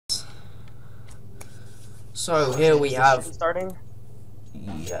So here we have. Starting?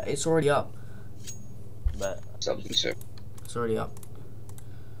 Yeah, it's already up. But It's already up.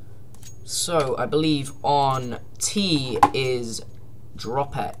 So I believe on T is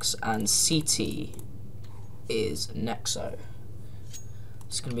DropX and CT is N3XO.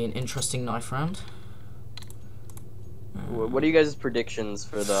 It's gonna be an interesting knife round. What are you guys' predictions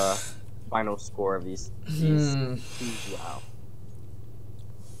for the final score of these? Wow.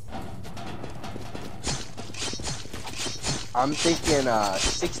 I'm thinking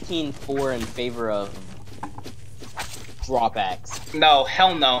 16-4 in favor of DropX. No,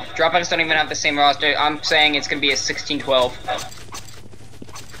 hell no. DropX don't even have the same roster. I'm saying it's gonna be a 16-12.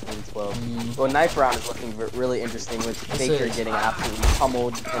 12. Well, knife round is looking really interesting with Faker getting absolutely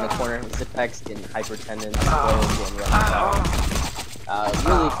pummeled in the corner, Zipex getting hypertendon, getting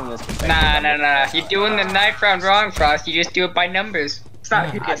really from this perspective. Nah. You're doing the knife round wrong, Frost. You just do it by numbers. It's not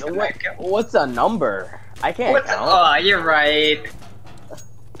who gets the knife kill. What's a number? I can't count. Oh, you're right.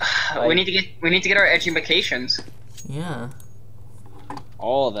 Like, we need to get our educations. Yeah.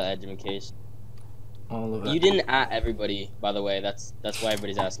 All the education. All of it. You didn't at everybody, by the way. That's why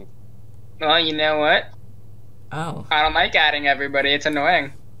everybody's asking. Well, you know what? Oh. I don't like adding everybody. It's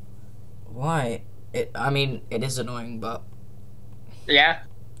annoying. Why? I mean, it is annoying, but. Yeah.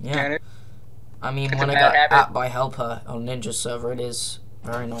 Yeah. I mean, It's when a I bad got habit. at by helper on Ninja server, it is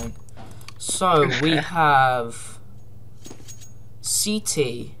very annoying. So we have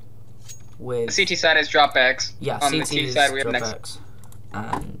CT with. The CT side is DropX. Yeah, on CT the T is side we have DropX,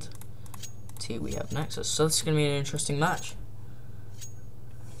 and T we have N3XO. So this is gonna be an interesting match.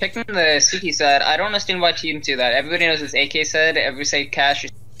 Picking the CT side, I don't understand why teams do that. Everybody knows it's AK side. Everybody say Cash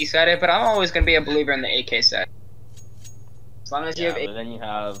is CT side, but I'm always gonna be a believer in the AK side. As long as you have. But then you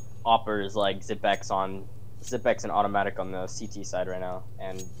have oppers like Zipex and Automatic on the CT side right now,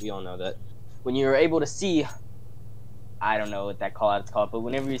 and we all know that when you're able to see, I don't know what that call out is called, but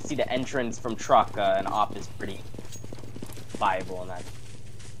whenever you see the entrance from truck, an op is pretty viable in that.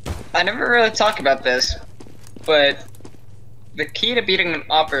 I never really talk about this, but the key to beating an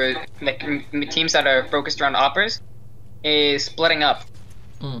opper, like teams that are focused around oppers, is splitting up.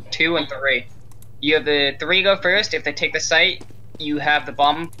 2 and 3. You have the 3 go first. If they take the site, you have the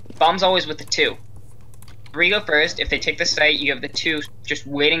bomb. Bomb's always with the 2. 3 go first. If they take the site, you have the 2 just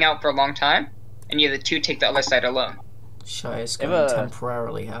waiting out for a long time, and you have the 2 take the other side alone. Shy is going to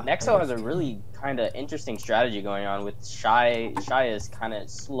temporarily have. N3XO has a really kind of interesting strategy going on with Shy. Shy is kind of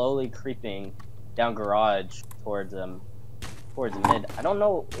slowly creeping down garage towards mid. I don't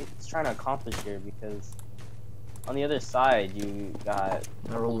know what it's trying to accomplish here because on the other side you got.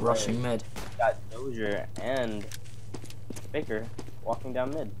 They're all rushing mid. You got Dozier and Faker walking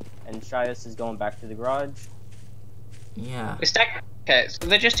down mid, and Shyus is going back to the garage. Yeah. Okay, so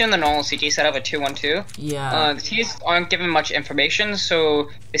they're just doing the normal CT setup of 2-1-2. Yeah. The T's aren't given much information, so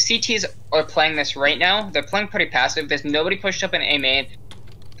the CTs are playing this right now. They're playing pretty passive. There's nobody pushed up in A main.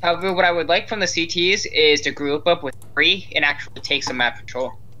 However, what I would like from the CTs is to group up with 3 and actually take some map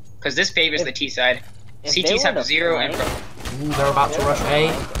control, because this favors the T side. CTs have 0 and. Ooh, they're about to rush A.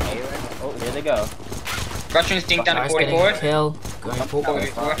 Oh, here they go. Russians dink down to Guy's 44. getting a kill. Going forward.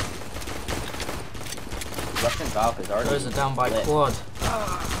 44. Russian Valk is already. Those are down by lit. quad.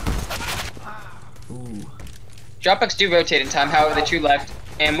 Ooh. DropX do rotate in time, however, the 2 left.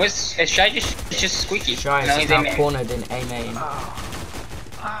 And was Shy just squeaky? Shy No, is he's now A-main. cornered in A main.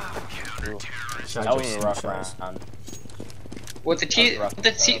 Shy That was just a rough Shy's. round. What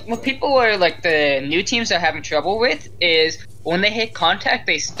people are like the new teams are having trouble with is when they hit contact,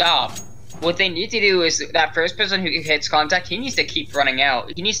 they stop. What they need to do is that first person who hits contact, he needs to keep running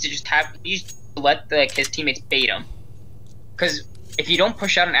out. He needs to just let his teammates bait him. Because if you don't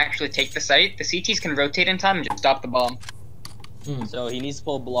push out and actually take the site, the CTs can rotate in time and just stop the bomb. So he needs to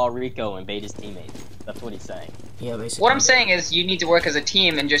pull Bilal Rico and bait his teammates. That's what he's saying. Yeah, basically. What I'm saying is you need to work as a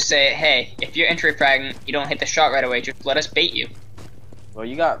team and just say, hey, if you're entry fragging, you don't hit the shot right away, just let us bait you. Well,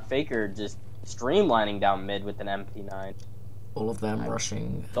 you got Faker just streamlining down mid with an MP9. All of them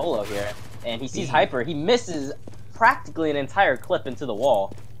rushing. Solo here. And he sees Hyper. He misses practically an entire clip into the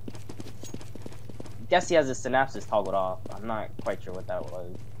wall. Guess he has his synapses toggled off. I'm not quite sure what that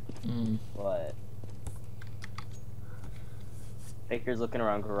was. But Faker's looking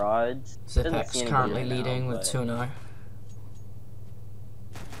around garage. Zipex currently leading with 2-0.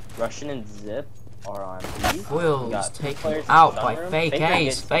 Russian and Zip are on B. Foils taken out by Fake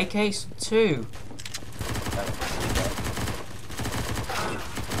Ace. Fake Ace 2.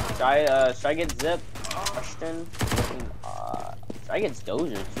 Shy gets Zip. Russian looking. Shy gets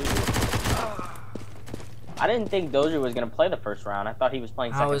Dozier too. I didn't think Dozier was gonna play the first round. I thought he was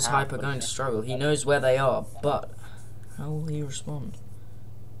playing second How is half. Hyper going to struggle? He knows where they are, but how will he respond?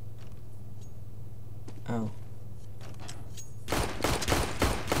 Oh.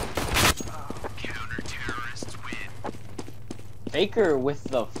 Faker with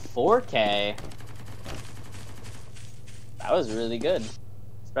the 4K. That was really good,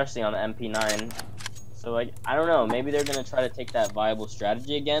 especially on the MP9. So like, I don't know, maybe they're gonna try to take that viable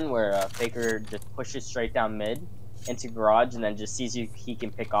strategy again, where Faker just pushes straight down mid into garage and then just sees who he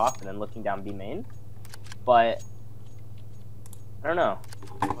can pick off and then looking down B main. But I don't know.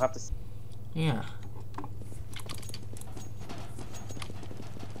 We'll have to see. Yeah.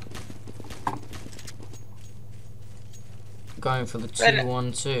 Going for the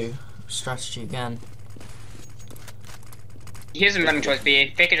 2-1-2 strategy again. He hears him running towards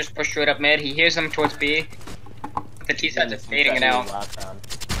B. Faker just pushed straight up mid. He hears them towards B. The T sides are fading it out.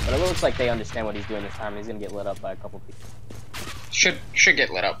 But it looks like they understand what he's doing this time. He's gonna get lit up by a couple people. Should get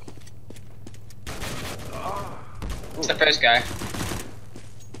lit up. It's the first guy.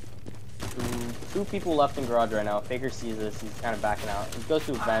 Two people left in garage right now. Faker sees this. He's kind of backing out. He goes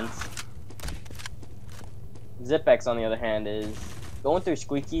through vents. ZipX, on the other hand, is going through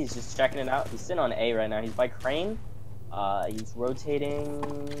Squeaky. He's just checking it out. He's sitting on A right now. He's by Crane. He's rotating.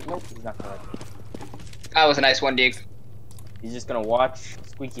 Nope, he's not gonna rotate. That was a nice one, Duke. He's just gonna watch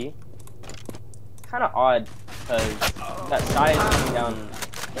Squeaky. It's kind of odd because that Shy is looking down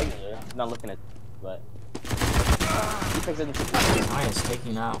regular. He's not looking at, but he picks it. Shy is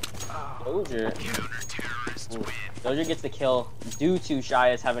taking out. Dozier. Dozier gets the kill due to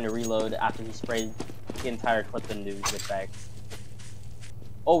Shy is having to reload after he sprayed the entire clip into ZipX.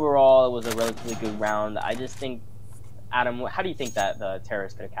 Overall, it was a relatively good round. I just think, Adam, how do you think that the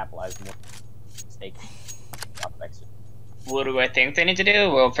terrorists could have capitalized more mistake? What do I think they need to do?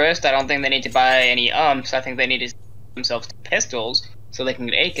 Well, first, I don't think they need to buy any umps. I think they need to themselves pistols so they can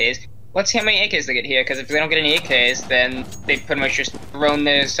get AKs. Let's see how many AKs they get here, because if they don't get any AKs, then they've pretty much just thrown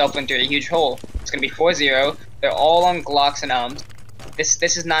themselves into a huge hole. It's going to be 4-0. They're all on Glocks and umps.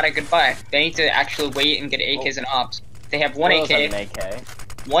 This is not a good buy. They need to actually wait and get AKs and umps. They have one AK,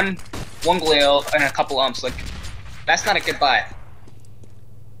 one Glail, and a couple umps. Like, that's not a good buy.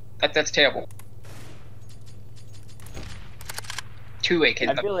 That's terrible. 2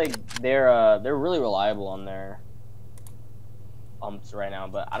 AKs. I feel like they're really reliable on their umps right now,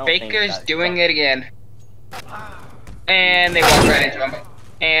 but I don't think Faker's doing it again. And they walk right into him.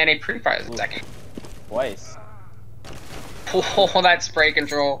 And a pre-fire the second. Twice. Oh, that spray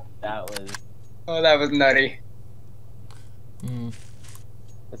control. That was... Oh, that was nutty.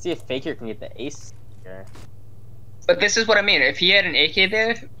 Let's see if Faker can get the ace here. But this is what I mean. If he had an AK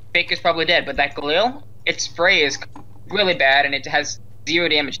there, Faker's probably dead. But that Galil, its spray is really bad, and it has 0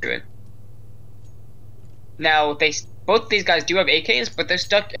 damage to it. Now, both these guys do have AKs, but they're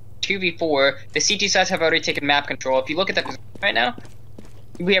stuck 2v4. The CT sides have already taken map control. If you look at that position right now,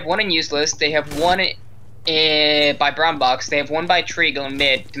 we have one in useless. They have one by brown box. They have one by tree going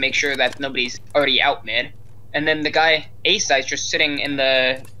mid to make sure that nobody's already out mid. And then the guy A side's just sitting in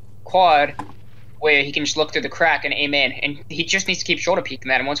the quad where he can just look through the crack and aim in. And he just needs to keep shoulder peeking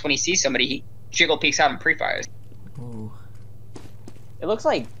that. And once when he sees somebody, he jiggle peeks out and pre-fires. Ooh. It looks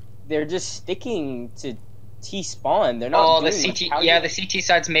like they're just sticking to T spawn. They're not. Oh, the CT. Yeah, the CT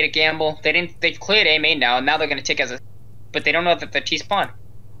side's made a gamble. They've cleared A main now, and now they're gonna take as a. But they don't know that the T spawn.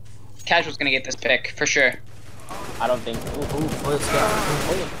 Casual's gonna get this pick for sure. I don't think.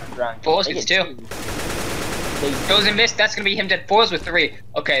 Fours gets 2. Goes and missed. That's gonna be him dead. Fours with 3.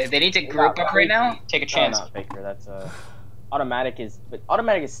 Okay, they need to group up right now. Take a chance. No, not Faker. That's automatic is, but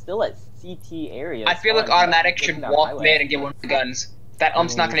automatic is still at CT area. I feel like automatic should walk mid and get one of the guns. That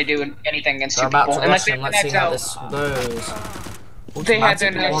ump's not gonna do anything against 2 people. Unless they let's see how this goes. They had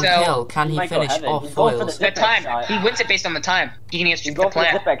their one kill. Can he finish off foils? The time. He wins it based on the time. He needs to go the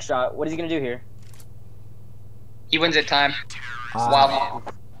plan. For the ZipX shot. What is he gonna do here? He wins at time. Wow.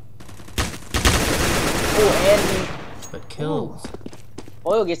 Oh, and but kills.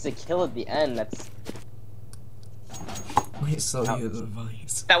 Oil gets the kill at the end. That's. We saw you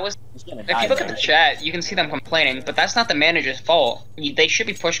advice. That was. If you look at the chat, you can see them complaining, but that's not the manager's fault. They should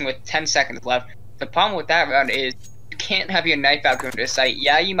be pushing with 10 seconds left. The problem with that round is you can't have your knife out going to a site.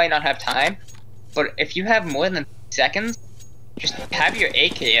 Yeah, you might not have time, but if you have more than seconds, just have your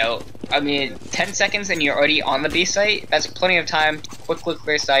AK out. I mean, 10 seconds and you're already on the B site. That's plenty of time to quickly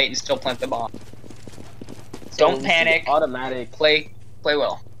clear site and still plant the bomb. So don't panic. Automatic. Play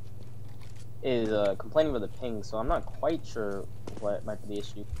well. Is complaining about the ping, so I'm not quite sure what might be the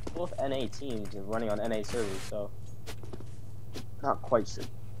issue. Both NA teams are running on NA servers, so not quite sure.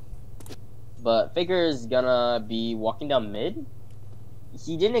 But Faker is gonna be walking down mid.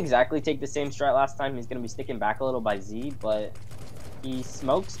 He didn't exactly take the same strat last time. He's gonna be sticking back a little by Z, but he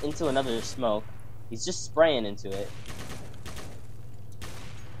smokes into another smoke. He's just spraying into it.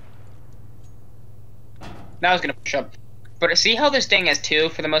 Now I was gonna push up. But see how they're staying as 2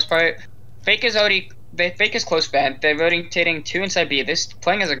 for the most part? Fake is close band. They're rotating 2 inside B. They're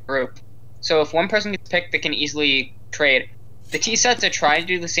playing as a group. So if one person gets picked, they can easily trade. The T sides are trying to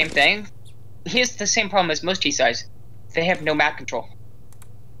do the same thing. Here's the same problem as most T sides. They have no map control.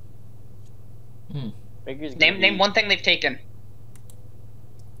 Name one thing they've taken.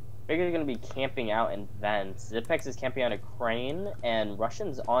 Faker's gonna be camping out in vents. ZipX is camping out a crane, and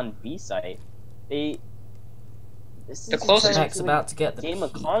Russians on B site. This The closest X about to get the game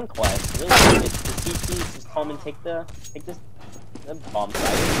of key. conquest. Really, it's the CTs just come and take the bomb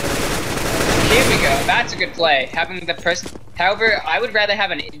site. Here we go. That's a good play. Having the person. However, I would rather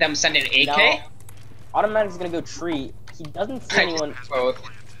have them send an AK. Now, Automatic's gonna go tree. He doesn't see anyone. Both.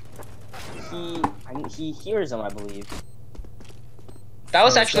 He hears him, I believe. That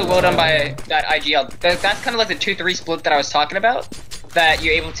was actually well done by that IGL. That's kind of like the 2-3 split that I was talking about. That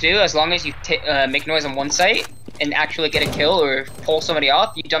you're able to do as long as you make noise on one site and actually get a kill or pull somebody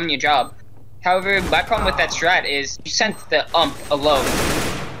off, you've done your job. However, my problem with that strat is you sent the alone.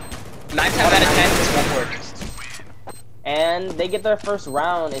 9 times out of 10, this won't work. And they get their first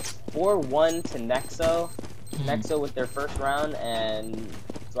round. It's 4-1 to N3XO. N3XO with their first round and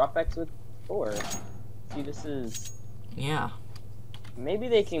DropX with 4. See, this is... Yeah. Maybe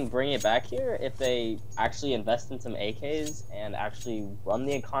they can bring it back here if they actually invest in some AKs and actually run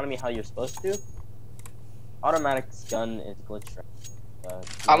the economy how you're supposed to. Automatic's gun is glitched.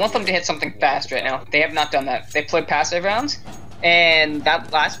 I want them to hit something fast right now. They have not done that. They played passive rounds, and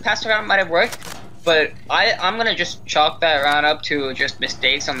that last passive round might have worked, but I'm gonna just chalk that round up to just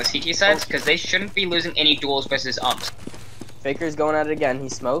mistakes on the CT sides, because they shouldn't be losing any duels versus umps. Faker's going at it again. He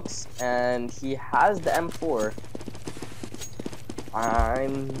smokes, and he has the M4.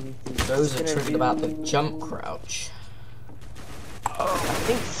 Those are triggered about the jump crouch. I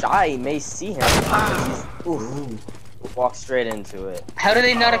think Shy may see him. Walk straight into it. How do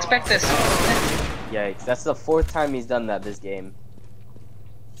they not expect this? Yikes, that's the 4th time he's done that this game.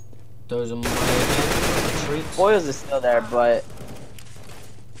 Those are my retreats. Foils is still there, but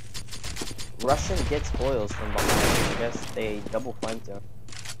Russian gets foils from behind. I guess they double flanked him.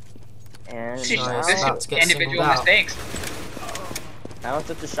 And Jeez, now this is individual mistakes. now it's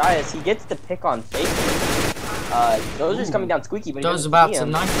up to Shy as he gets to pick on Faker. Dozer's coming down squeaky, but he Dozer's doesn't about see to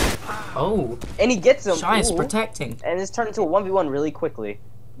him. knife. Oh. And he gets him. Shy is Ooh. protecting. And it's turned into a 1v1 really quickly.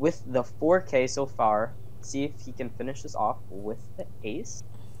 With the 4K so far. See if he can finish this off with the ace.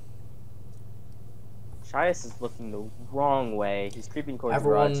 Shias is looking the wrong way. He's creeping towards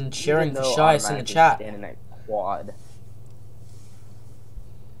Everyone Ruts, cheering even for though Shias in the Automatic is chat. standing at quad.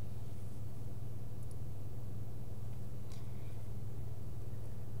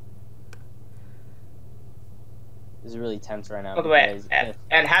 This is really tense right now. By the way, because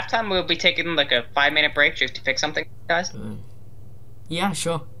at halftime we'll be taking like a 5-minute break just to fix something, guys. Yeah,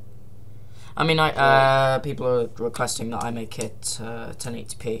 sure. I mean, people are requesting that I make it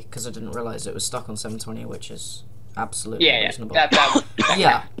 1080p because I didn't realize it was stuck on 720, which is absolutely reasonable.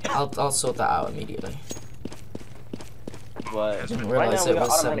 Yeah, I'll sort that out immediately. But I didn't right realize now it we got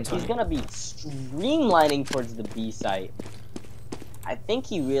was Automatic. 720. He's gonna be streamlining towards the B site. I think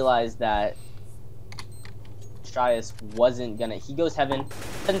he realized that Shias wasn't gonna. He goes heaven.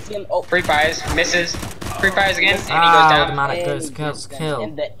 Doesn't see him. Oh, Free fires, misses. Free fires again, and he goes down. Automatic and goes he kills gets kill. them.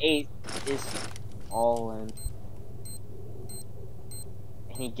 And the ace is all in.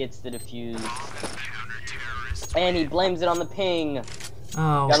 And he gets the defuse. And he blames it on the ping.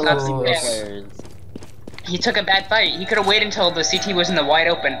 Oh, Gotta love of secret course. players. He took a bad fight. He could have waited until the CT was in the wide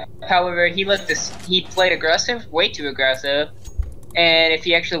open. However, he played aggressive, way too aggressive. And if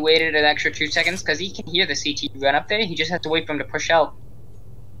he actually waited an extra 2 seconds, because he can hear the CT run up there, he just has to wait for him to push out.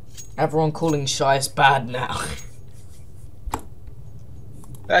 Everyone calling Shias bad now.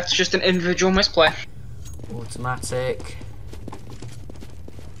 That's just an individual misplay. Automatic.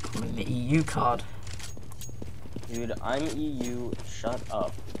 Calling the EU card. Dude, I'm EU. Shut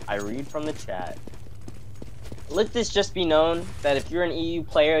up. I read from the chat. Let this just be known that if you're an EU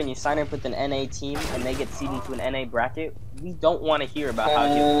player and you sign up with an NA team and they get seeded into an NA bracket, we don't want to hear about how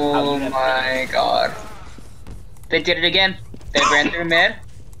you have my god. They did it again. They ran through mid,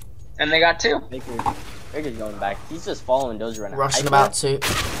 and they got 2. Baker's going back. He's just following Dozier right now. Rushing about to. It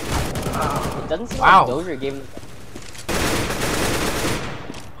doesn't seem Wow. like Dozier gave him.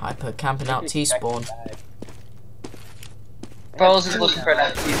 Hyper camping out T-spawn. Pearls is looking for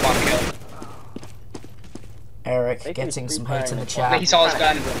that T-spawn kill. Eric getting some hate in the chat. He saw his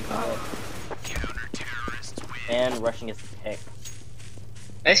gun. And rushing his pick.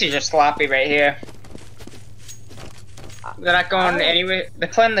 This is just sloppy right here. They're not going anywhere. They're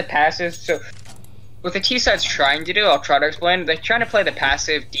playing the passive, so what the T side's trying to do, I'll try to explain. They're trying to play the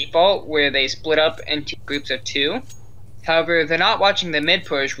passive default, where they split up into groups of 2. However, they're not watching the mid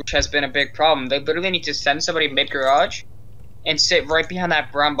push, which has been a big problem. They literally need to send somebody mid garage and sit right behind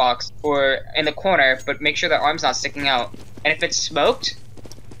that brown box or in the corner, but make sure their arm's not sticking out. And if it's smoked,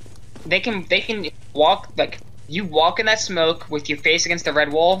 they can walk, like, you walk in that smoke with your face against the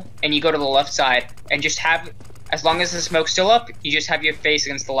red wall, and you go to the left side, and just have, as long as the smoke's still up, you just have your face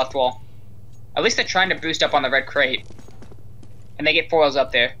against the left wall. At least they're trying to boost up on the red crate. And they get foils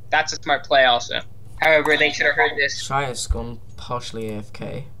up there. That's a smart play also. However, they should have heard this. Shy has gone partially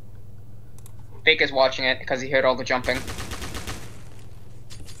AFK. Baker's watching it because he heard all the jumping.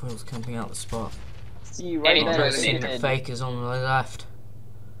 Foil's camping out the spot. See, right then. Fake is on the left.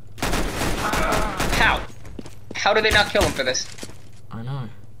 How? How did they not kill him for this? I know.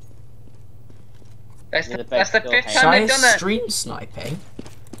 That's the 5th time they've Shy done that. stream sniping?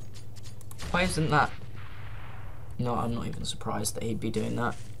 Why isn't that? No, I'm not even surprised that he'd be doing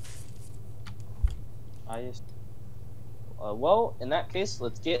that. Well, in that case,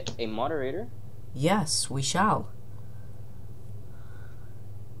 let's get a moderator. Yes, we shall.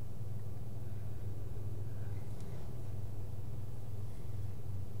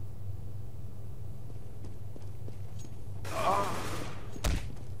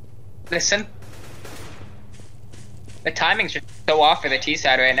 Listen. The timing's just so off for the T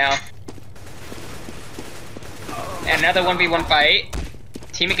side right now. And another 1v1 fight.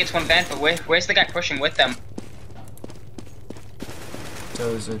 Teammate gets one vent, but where's the guy pushing with them?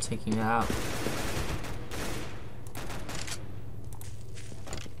 Those are taking it out.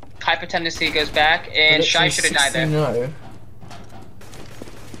 Hyper tendency goes back, and Shy should have died there. No.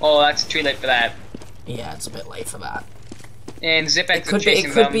 Oh, that's too late for that. Yeah, it's a bit late for that. And ZipX is chasing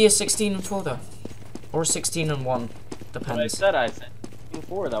them. It could be a 16-4 though, or a 16-1. Depends. I said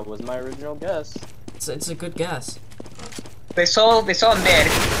 16-4. That was my original guess. It's a good guess. They saw mid,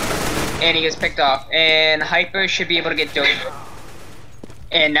 and he gets picked off. And Hyper should be able to get doped.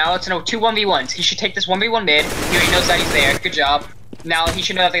 And now it's 2 1v1s. He should take this 1v1 mid. He already knows that he's there. Good job. Now he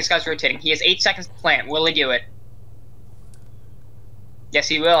should know that this guy's rotating. He has 8 seconds to plant. Will he do it? Yes,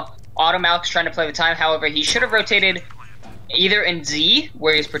 he will. Automalic's trying to play the time. However, he should have rotated either in Z,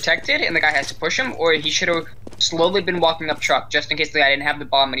 where he's protected and the guy has to push him, or he should have slowly been walking up truck, just in case the guy didn't have the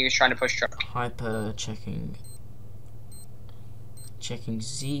bomb and he was trying to push truck. Hyper checking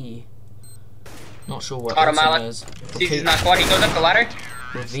Z. Not sure what Automalic is. sees he's not quad. He goes up the ladder.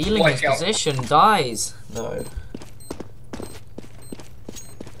 Revealing his position, dies though.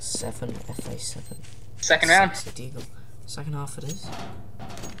 7 FA7. Second round. Deagle. Second half it is.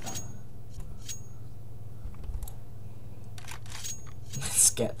 Let's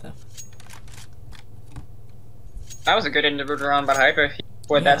get them. That was a good individual round by Hyper.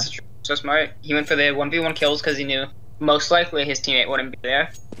 Boy, that's so smart. He went for the 1v1 kills because he knew most likely his teammate wouldn't be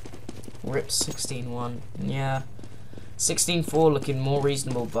there. Rip 16-1. Yeah. 16-4 looking more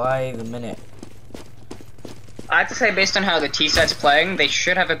reasonable by the minute. I have to say, based on how the T side's playing, they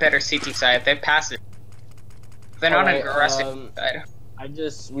should have a better CT side. They're passive. They're not an aggressive side. I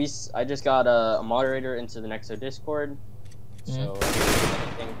just got a moderator into the N3XO Discord. So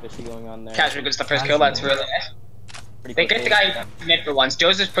anything fishy going on there. Casual gets the first kill. That's really nice. They get the guy mid for once.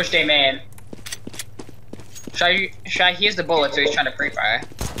 Joseph pushed a man. Shy, he has the bullet, so he's trying to pre-fire.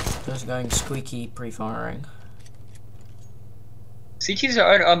 Just going squeaky pre-firing. CTs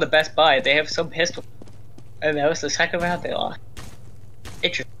are on the best buy. They have some pistol. And that was the second round they lost.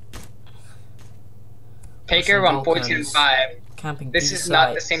 Interesting. Taker on 14-5. Camping this is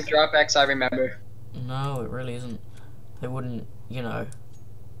not the same DropX I remember. No, it really isn't. They wouldn't, you know,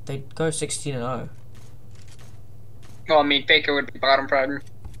 they'd go 16-0. Well, I mean, Faker would be bottom fragging.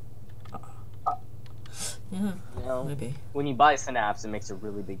 Yeah, you know, maybe. When you buy Synapse, it makes a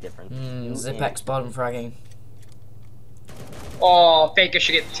really big difference. ZipX bottom fragging. Oh, Faker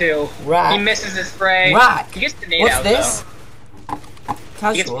should get 2. Rack. He misses his spray. Rack. He gets the nade What's out, this? though.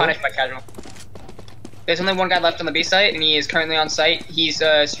 Casual. He gets punished by Casual. There's only one guy left on the B site, and he is currently on site. He's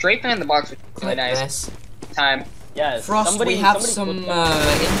strafing in the box, which is really nice. This. Time. Yeah, Frost, we have some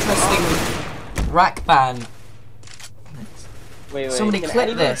interesting rack ban. Wait, somebody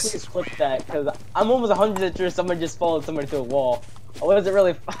clip this. Please clip that, because I'm almost 100% sure someone just followed somebody to a wall. I wasn't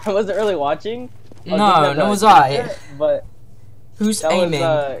really watching. No, nor was I. But who's aiming?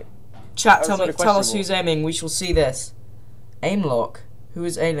 Chat, tell us who's aiming. We shall see this. Aim lock. Who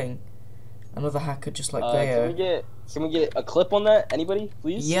is aiming? Another hacker just like Can we get a clip on that? Anybody,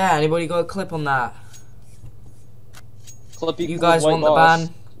 please? Yeah, anybody got a clip on that? Clip you guys want the ban?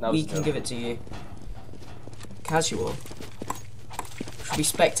 We can joke. give it to you. Casual. Should be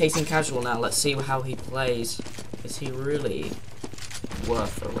spectating casual now. Let's see how he plays. Is he really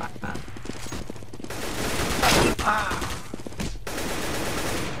worth a rack ban?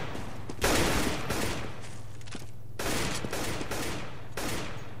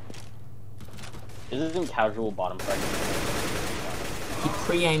 This isn't casual bottom fragment. He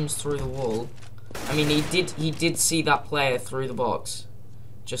pre-aims through the wall. I mean, he did see that player through the box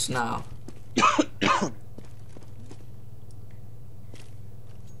just now. Let's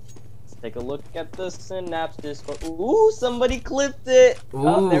take a look at the Synapse Discord. Ooh, somebody clipped it.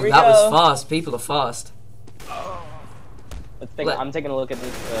 Ooh, there we that go. was fast. People are fast. I'm taking a look at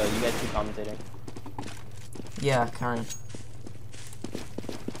this. You guys keep commentating. Yeah, Karen.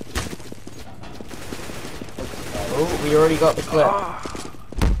 Oh, we already got the clip.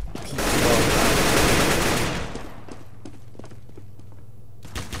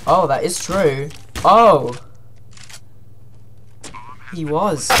 Oh, that is true. Oh! He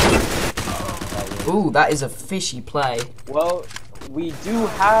was. Ooh, that is a fishy play. Well, we do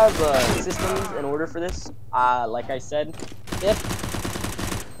have systems in order for this. Like I said, if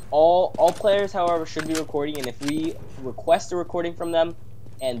all players, however, should be recording, and if we request a recording from them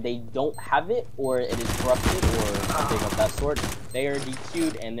and they don't have it, or it is corrupted, or something of that sort, they are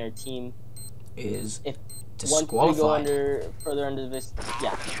DQ'd and their team is disqualified. Once we go further into this,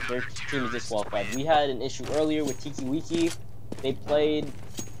 yeah, their team is disqualified. We had an issue earlier with Tiki Wiki. They played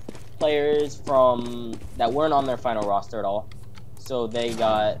players that weren't on their final roster at all, so they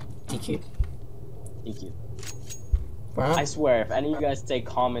got DQ'd. Wow. I swear, if any of you guys say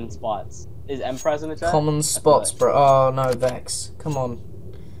common spots, is M-Prez in the chat? Common spots, bro. Oh no, Vex. Come on.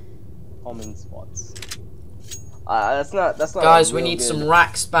 Common spots. That's not. Guys, we need some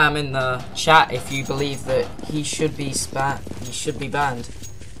rack spam in the chat if you believe that he should be banned.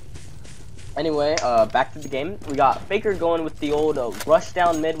 Anyway, back to the game. We got Faker going with the old rush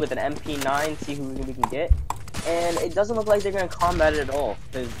down mid with an MP9, see who we can get. And it doesn't look like they're going to combat it at all,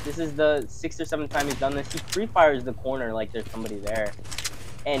 because this is the 6th or 7th time he's done this. He free fires the corner like there's somebody there.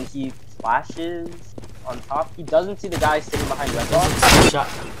 And he flashes on top. He doesn't see the guy sitting behind Red Box.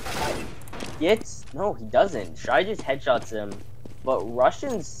 No, he doesn't. Shy just headshots him. But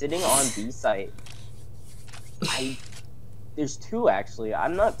Russian's sitting on B site. There's two, actually.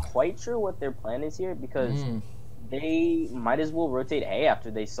 I'm not quite sure what their plan is here, because they might as well rotate A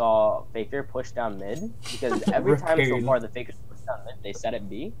after they saw Faker push down mid, because every time so far the Faker's pushed down mid, they set it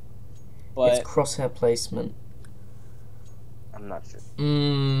B. But it's crosshair placement. I'm not sure.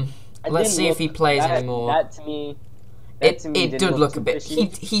 Let's see if he plays anymore. That to me, it did look a bit.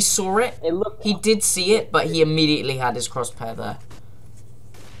 He saw it. He did see it, but he immediately had his crosshair there.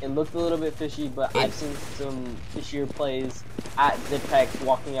 It looked a little bit fishy, but I've seen some fishier plays at DropX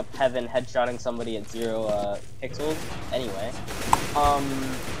walking up heaven, headshotting somebody at 0 pixels. Anyway,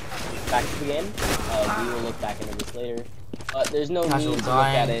 back to the game. We will look back into this later. But there's no need to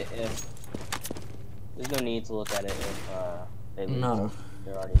look at it if they lose. No.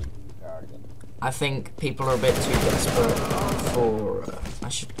 They're already in. I think people are a bit too desperate for. I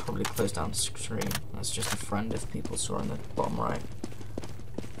should probably close down the stream. That's just a friend if people saw on the bottom right.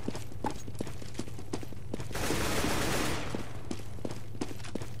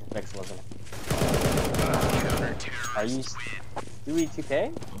 Are you doing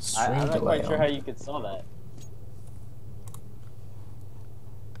 2K? I'm not quite sure how you could saw that.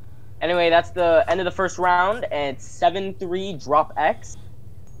 Anyway, that's the end of the first round, and it's 7-3 DropX.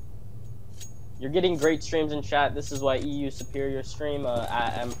 You're getting great streams in chat. This is why EU Superior stream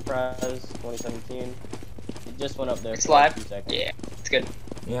at M3XO 2017. It just went up there. It's live. Yeah, it's good.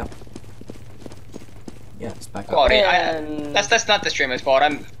 Yeah. Yeah, it's back quality. Up. That's not the streamer's fault.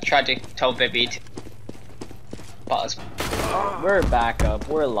 I'm trying to tell Vivi to pause. We're back up.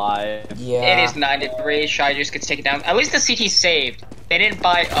 We're live. Yeah. It is 9-3. Shy just gets taken down. At least the CT saved. They didn't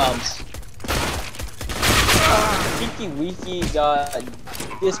buy Tiki Wiki got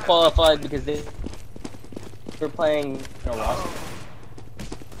disqualified because they were playing a roster,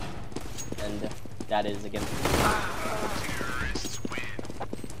 and that is against.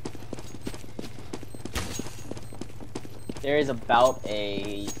 There is about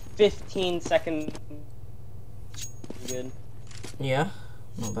a 15-second. Good. Yeah,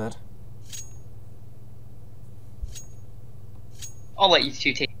 not bad. I'll let you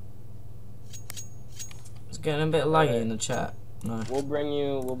two take. It's getting a bit laggy in the chat. No. We'll bring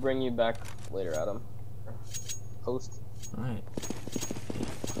you back later, Adam. Post. Right.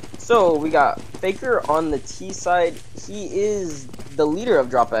 So we got Faker on the T side. He is the leader of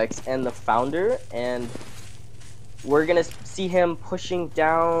DropX and the founder, and we're gonna see him pushing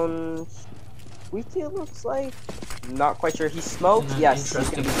down Weeky, it looks like. Not quite sure. He smoked. Yes, he's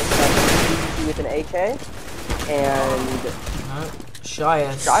gonna be pushing with an AK. And no,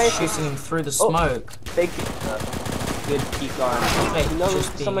 Shia shooting him through the smoke. Faker, good peek on. Okay, he knows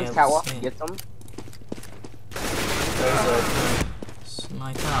someone's catwalk. Gets him.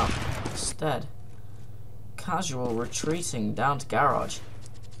 Snipe out. Instead, Casual retreating down to garage.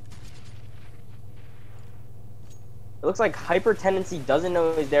 It looks like Hyper Tendency doesn't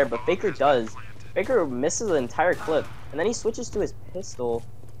know he's there, but Faker does. Faker misses the entire clip, and then he switches to his pistol.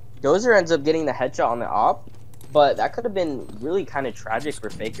 Dozer ends up getting the headshot on the op, but that could have been really kind of tragic for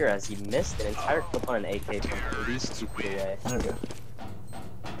Faker as he missed an entire clip on an AK from at least 2 feet away. Okay.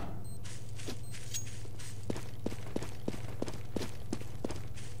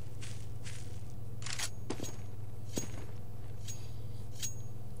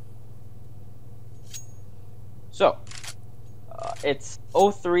 So, it's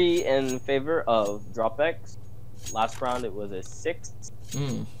 0-3 in favor of DropX. Last round it was a 6.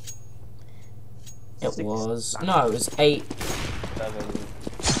 It was 8-3.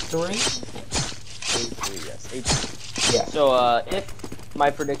 8-3, yes, 8-3. Yeah. So, if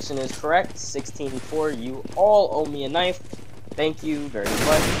my prediction is correct, 16-4, you all owe me a knife. Thank you very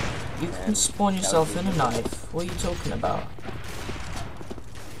much. You can spawn yourself in a knife. What are you talking about?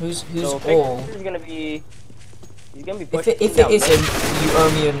 Who's so all? He's gonna be If it isn't, you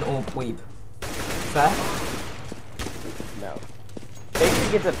owe me an AWP weeb. Fair? No.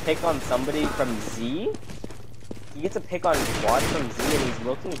 Faker gets a pick on somebody from Z. He gets a pick on Quad from Z, and he's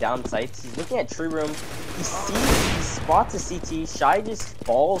looking down sights. He's looking at tree room. He spots a CT. Shy just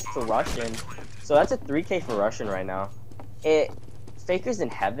falls to Russian. So that's a 3K for Russian right now. Faker's in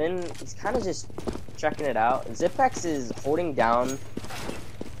heaven. He's kind of just checking it out. ZipX is holding down.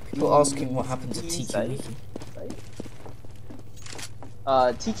 People asking what happened to Tiki Wiki.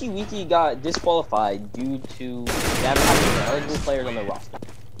 Tiki Wiki got disqualified due to them having eligible players on the roster.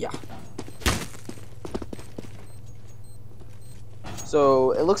 Yeah.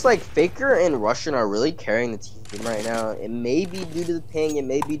 So it looks like Faker and Russian are really carrying the team right now. It may be due to the ping, it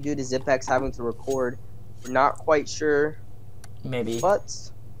may be due to ZipX having to record. We're not quite sure. Maybe. But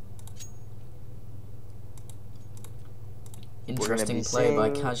interesting play by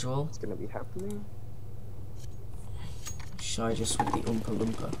Casual. It's gonna be happening. Shy just with the Oompa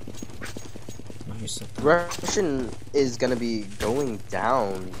Loompa. No, who said that? Russian is gonna be going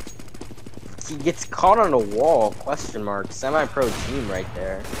down. He gets caught on a wall, question mark, semi-pro team right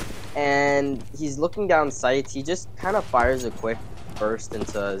there. And he's looking down sights. He just kind of fires a quick burst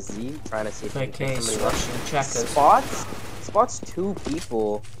into Z, trying to see if he can get somebody. Russian checkers. Spots 2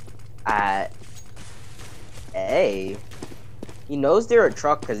 people at A. He knows they're a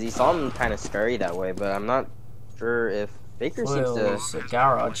truck because he saw them kind of scurry that way, but I'm not sure if Faker seems to... a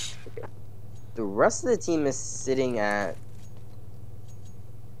garage. The rest of the team is sitting at...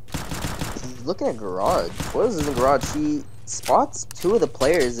 He's looking at garage. Foils is in garage. He spots 2 of the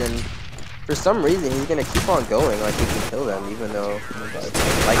players, and for some reason he's gonna keep on going like he can kill them, even though...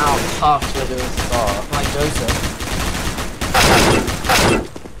 Like, tough. Like Joseph.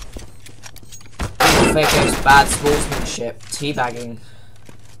 Faker's bad sportsmanship. Teabagging.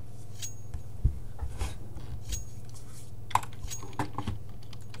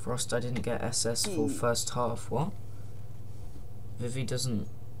 Frost, I didn't get SS for first half. What? Vivi doesn't.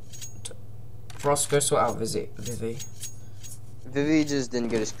 Frost, go sort out Vivi. Vivi just didn't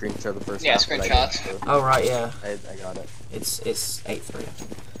get a screenshot of the first half. Yeah, screenshots. Oh, right, yeah. I got it. It's 8-3.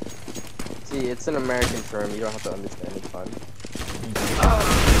 See, it's an American term. You don't have to understand. It's fun.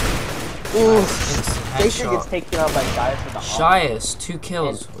 Ooh, Faker gets taken out by Shias with the Shias, 2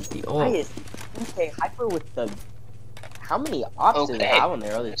 kills with the ult. Shias, okay, Hyper with the... How many ops do they have on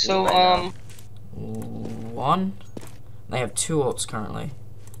their other team? So, right 1? They have 2 ults currently.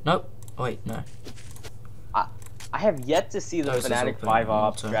 Nope. Oh, wait, no. I have yet to see the Fnatic 5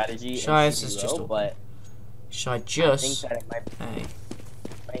 op strategy. Shias is just but Shy I think just. that it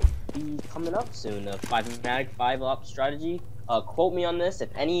might be coming up soon. The Fnatic 5 op strategy. Quote me on this. If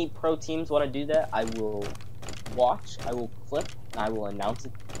any pro teams want to do that, I will watch. I will clip. And I will announce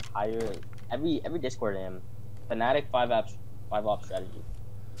it higher every Discord am. Fnatic 5 op strategy.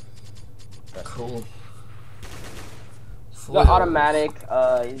 Cool. The automatic.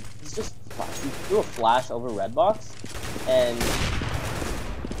 He's just he threw a flash over red box, and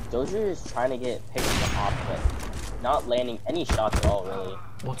Dozier is trying to get picked in the op, but not landing any shots at all, really.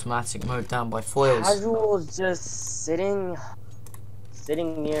 Automatic mode down by Foils. Casual is just sitting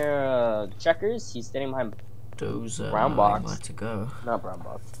sitting near checkers. He's sitting behind brown box. Where to go? Not brown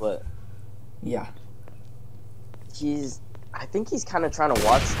box, but yeah. I think he's kind of trying to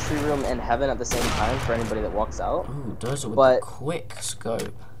watch Tree Room and Heaven at the same time for anybody that walks out. Ooh, Dozer with the quick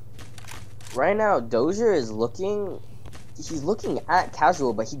scope. Right now, Dozier is looking. He's looking at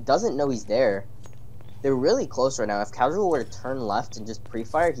Casual, but he doesn't know he's there. They're really close right now. If Casual were to turn left and just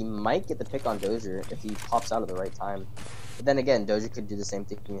pre-fire, he might get the pick on Dozier if he pops out at the right time. But then again, Dozier could do the same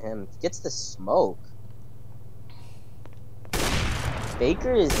thing to him. He gets the smoke.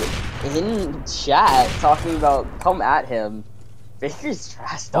 Baker is in chat talking about come at him. Baker's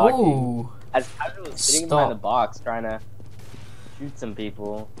trash talking. Ooh. As Casual is sitting behind the box trying to shoot some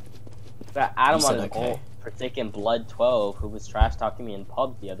people. Got Adam on his ult for taking Blood 12, who was trash talking me in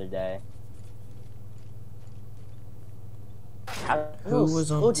pub the other day. Who was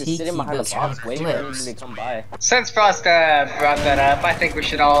on just sitting behind the box waiting for anybody to come by. Since Frost brought that up, I think we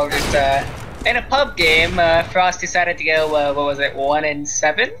should all just in a pub game. Frost decided to go. What was it?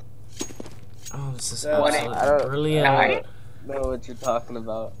 1-7. Oh, this is absolutely brilliant. I don't know what you're talking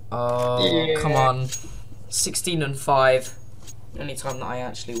about. Oh, yeah. Come on. 16-5. Anytime that I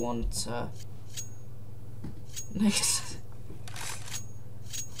actually want.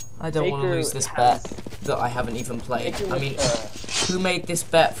 I don't want to lose this bet that I haven't even played. I mean, who made this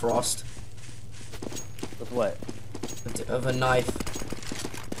bet, Frost? With what? Of a knife.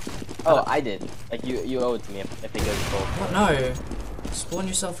 Oh, I did. Like, you owe it to me if it goes cold. What? No. Spawn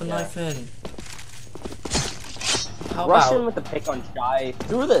yourself a knife in. How Russian about? With the pick on Shy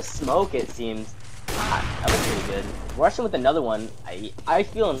through the smoke, it seems. That was pretty good. Russian with another one. I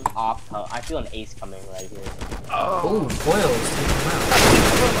feel an I feel an ace coming right here. Oh, foils.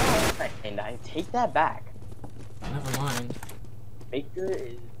 Take him out. And I take that back. Never mind. Baker,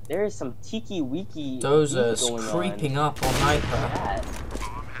 there is some tiki wiki. Dozer's creeping up on Sniper.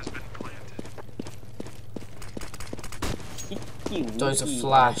 Tiki wiki. Dozer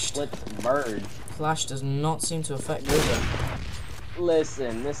flashed. Let's merge. Flash does not seem to affect Dozer.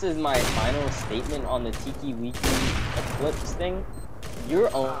 Listen, this is my final statement on the Tiki Wiki Eclipse thing.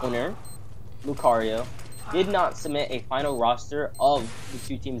 Your owner, Lucario, did not submit a final roster of the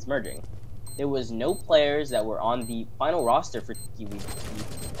two teams merging. There was no players that were on the final roster for Tiki Wiki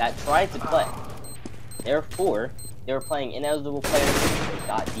that tried to play. Therefore, they were playing ineligible players and they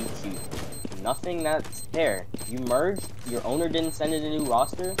got DQ'd. Nothing that's there. You merged, your owner didn't send in a new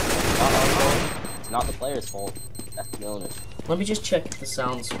roster, it's not our fault, it's not the player's fault, that's the owner's. Let me just check if the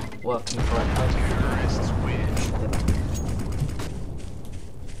sound's working correctly.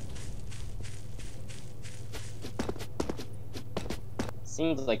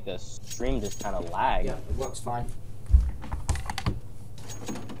 Seems like the stream just kind of lagged. Yeah, it works fine.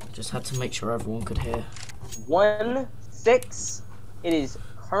 Just had to make sure everyone could hear. 1-6. It is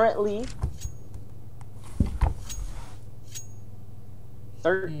currently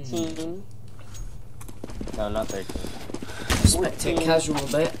 13. No, not 13. Spectate casual a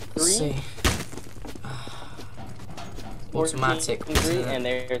bit. Let's see. Automatic. And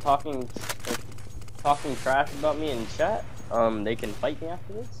they're talking trash about me in chat. They can fight me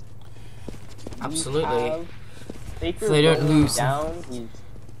after this. Absolutely. Baker if they don't lose. Down. He's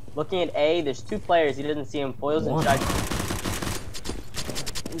looking at A. There's two players. He doesn't see him. Foils and Shy.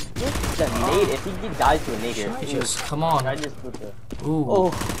 Get the nade. If he dies to a nade here. Just come on. I just put the. Ooh. Oh.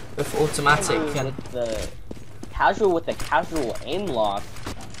 If automatic can. The casual with the casual aim lock.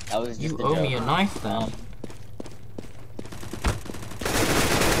 That was just. You owe me a knife then.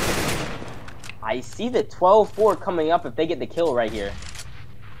 I see the 12-4 coming up if they get the kill right here.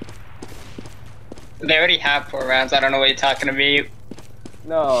 They already have 4 rounds. I don't know what you're talking to me.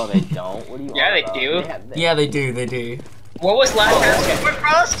 No, they don't. What do you? Yeah, they do. Yeah, they do. They do. What was last round? Super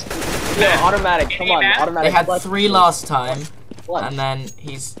Frost? Yeah, automatic. Come on, automatic. They had 3 last time, clutch. And then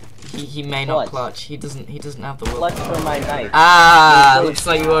he may not clutch. He doesn't have the will. Clutch for my knife. Ah, looks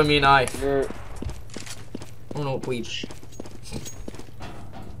like you owe me a knife. You're... Oh no, bleach.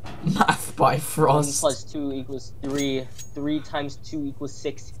 Math by Frost. 1 + 2 equals 3. 3 × 2 =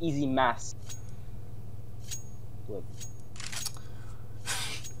 6. Easy math.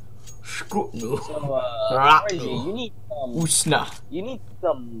 So, you need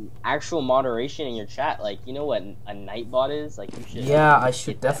some actual moderation in your chat. Like, you know what a Nightbot is? Like, you should. Yeah, I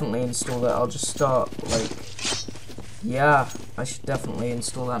should definitely install that. I'll just start like. Yeah, I should definitely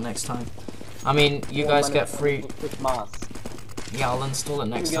install that next time. I mean, you guys get free. Yeah, I'll install it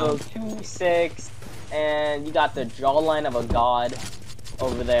next time. 2-6, and you got the jawline of a god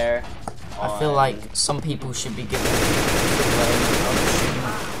over there. I feel like some people should be given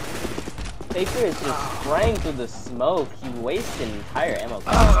Faker is just spraying through the smoke. He wasted an entire ammo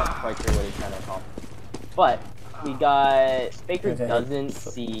clip. I'm not quite sure what he's trying to accomplish. But we got Faker doesn't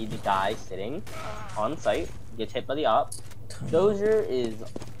see the guy sitting on site. Gets hit by the op. Dozier is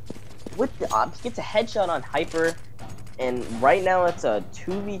with the op. He gets a headshot on Hyper. And right now it's a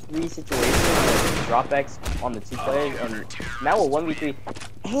 2v3 situation with DropX on the 2 players, and now a 1v3.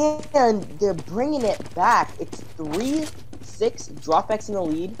 And they're bringing it back. It's 3-6, DropX in the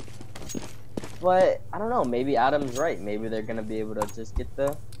lead. But I don't know. Maybe Adam's right. Maybe they're gonna be able to just get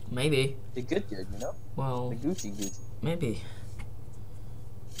the good, you know? Well, the Gucci. Maybe.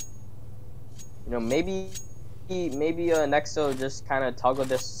 You know, maybe N3XO just kind of toggled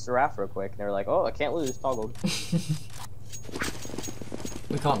this Seraph real quick, and they're like, oh, I can't lose, toggled.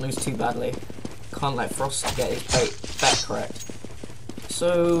 We can't lose too badly. Can't let Frost get his bet correct.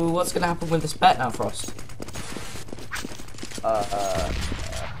 So what's gonna happen with this bet now, Frost?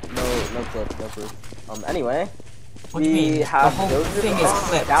 No proof. Anyway, what do you mean? have the whole thing is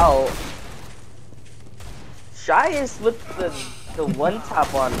clipped out. Shy is slipped the one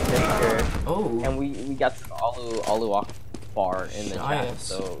tap on Faker. Oh. And we got the Alu Akbar in the chat,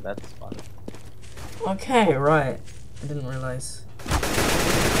 so that's fun. Okay, right. I didn't realize.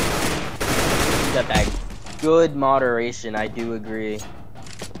 Got that good moderation, I do agree.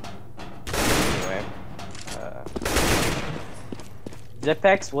 Anyway,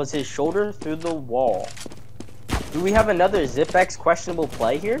 ZipX was his shoulder through the wall. Do we have another ZipX questionable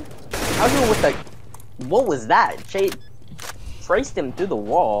play here? How's it with the? What was that? Traced him through the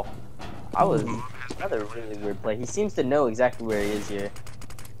wall. I was another really weird play. He seems to know exactly where he is here.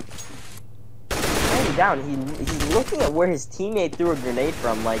 Laying down, he's looking at where his teammate threw a grenade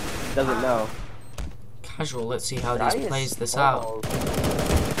from, like doesn't know. Casual. Let's see how these plays this out.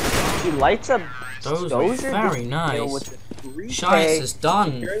 He lights up. Those are very nice. Shice is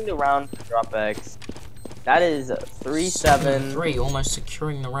done. Securing the round for DropX. That is 3-7. 3, almost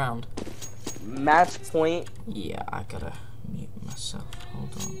securing the round. Match point. Yeah, I gotta mute myself.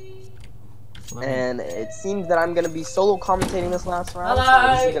 Hold on. And it seems that I'm gonna be solo commentating this last round.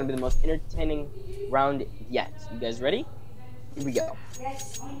 Hello. So this is gonna be the most entertaining round yet. You guys ready? Here we go.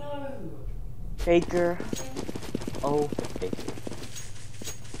 Yes, I know. Faker. Oh, Faker.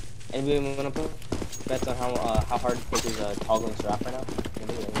 Anybody wanna put bets on how hard Faker's toggling Seraph right now?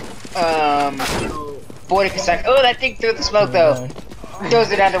 40%. Oh, that thing through the smoke though.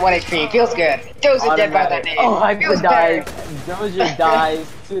 Dozier down to 1 HP. Feels good. Dozier dead by that name. Oh, Hyper dies. Dozier dies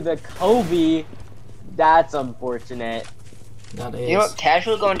to the Kobe. That's unfortunate. That is. You know what?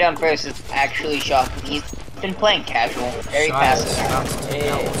 Casual going down first is actually shocking. He's been playing casual, very passive.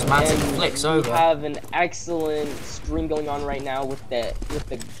 Automatic flicks over. We have an excellent stream going on right now with the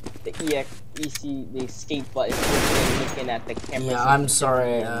EC, the escape button, looking at the camera. Yeah, I'm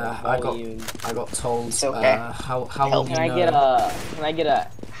sorry. I got told. It's okay. How will you know? Can I get a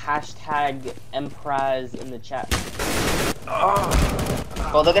hashtag Empraz in the chat?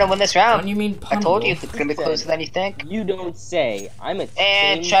 Well, they're gonna win this round. What do you mean? I told you it's gonna be closer than you think. You don't say. I'm a.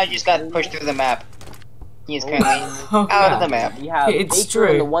 And Chad just got pushed through the map. He is currently out of the map. You have it's Faker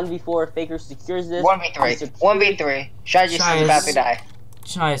true. in the 1v4. Faker secures this. 1v3. 1v3. Chad just is about to die.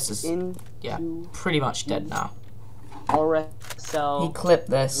 Shice is pretty much dead now. RSL. He clipped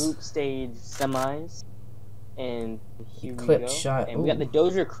this. Group stage semis. And here we clipped go. Shy. And we got the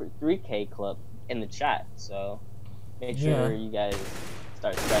Dozier 3K clip in the chat. So make sure you guys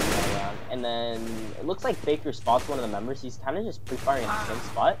start spreading that around. And then it looks like Faker spots one of the members. He's kind of just pre-firing in the same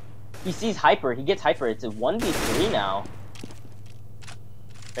spot. He sees Hyper. He gets Hyper. It's a 1v3 now.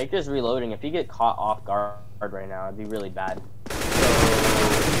 Faker's reloading. If he get caught off guard right now, it'd be really bad. So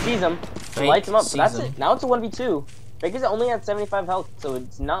he sees him. He lights him up. So that's it. Now it's a 1v2. Faker's only at 75 health, so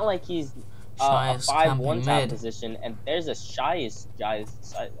it's not like he's a 5-1 tap position. And there's a Faker's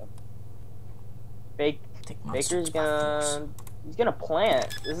he's gonna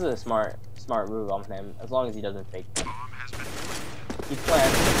plant. This is a smart move on him, as long as he doesn't fake it. He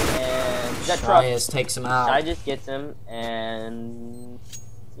plants, and that truck takes him out. Shy just gets him, and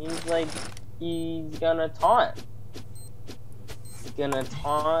seems like he's gonna taunt. He's gonna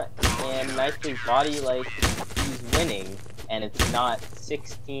taunt and knife his body like he's winning, and it's not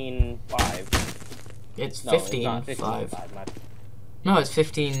 16-5. It's 15-5. No, it's not 15-5. No, it's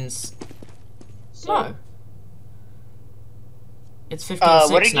 15's. No. It's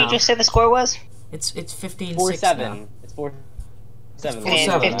 15-6 what did you just say the score was? It's 15-6 4-7. now. It's 4-7.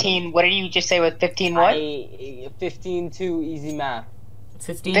 And 15. What did you just say with 15? What? 15-2 easy math.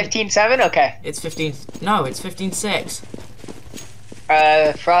 15-7. Okay. It's 15. No, it's 15-6.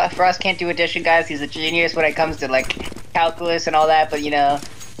 Frost can't do addition, guys. He's a genius when it comes to like calculus and all that. But you know,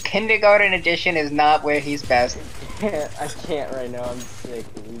 Kindergarten edition is not where he's best. I can't right now. I'm sick.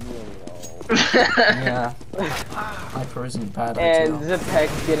 Leave me alone. Yeah. Hyper isn't bad. And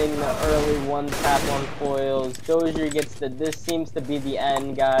Zipex getting the early one tap on foils. Dozier gets the. This seems to be the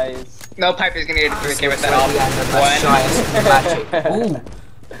end, guys. No, Piper's gonna get a 3K with that all. Ooh.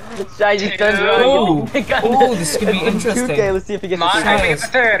 Shy just turns around. Ooh, this is gonna be interesting. 2K, let's see if he gets Shires.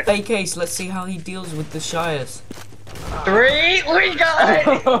 Third. Fake ace, let's see how he deals with the Shires. 3, we got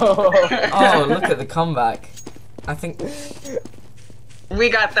it! Oh, look at the comeback. I think... We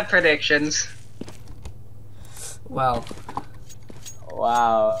got the predictions. Wow.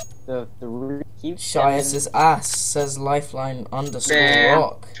 Wow. The 3 keeps Shires' ass, says Lifeline _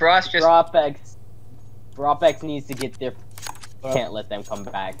 rock. Frost just... DropX needs to get their... Can't let them come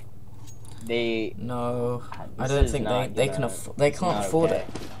back. No, I don't think they can't afford it.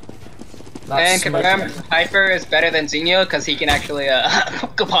 And confirm Hyper is better than Xenio because he can actually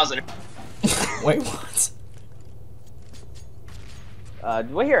go positive. Wait, what?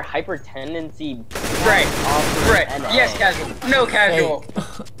 Do I hear hyper tendency? Right. Yes, casual. No casual.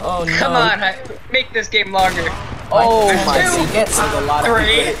 Oh no. Come on, make this game longer. Oh my! He gets a lot of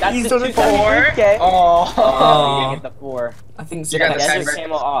 3. That's the 4. Oh, you get the 4. I think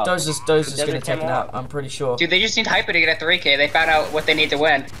Dozer's gonna take it out. I'm pretty sure. Dude, they just need Hyper to get a 3K. They found out what they need to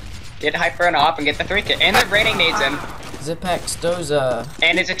win. Get Hyper and Op and get the 3K. And they're raining nades in. Zipex, Dozer.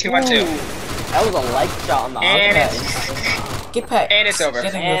 And it's a 2-on-2. That was a light shot on the and and it's over.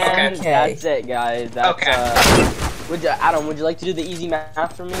 And that's it, guys. That's, Adam, would you like to do the easy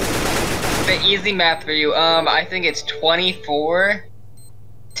math for me? The easy math for you. I think it's 24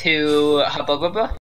 to